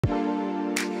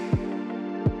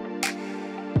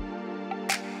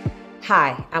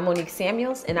Hi, I'm Monique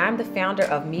Samuels, and I'm the founder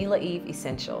of Mila Eve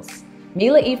Essentials.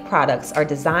 Mila Eve products are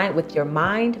designed with your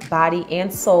mind, body,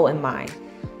 and soul in mind.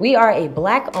 We are a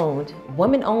Black-owned,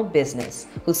 woman-owned business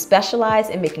who specialize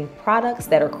in making products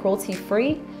that are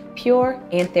cruelty-free, pure,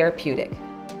 and therapeutic.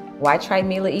 Why try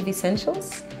Mila Eve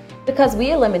Essentials? Because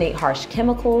we eliminate harsh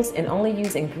chemicals and only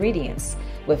use ingredients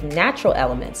with natural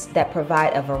elements that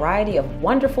provide a variety of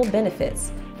wonderful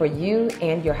benefits for you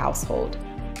and your household.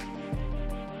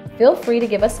 Feel free to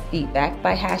give us feedback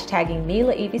by hashtagging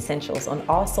Mila Eve Essentials on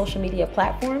all social media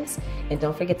platforms, and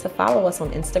don't forget to follow us on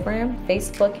Instagram,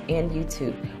 Facebook, and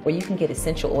YouTube, where you can get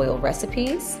essential oil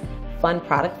recipes, fun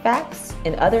product facts,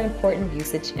 and other important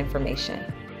usage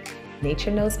information.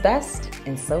 Nature knows best,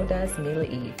 and so does Mila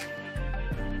Eve.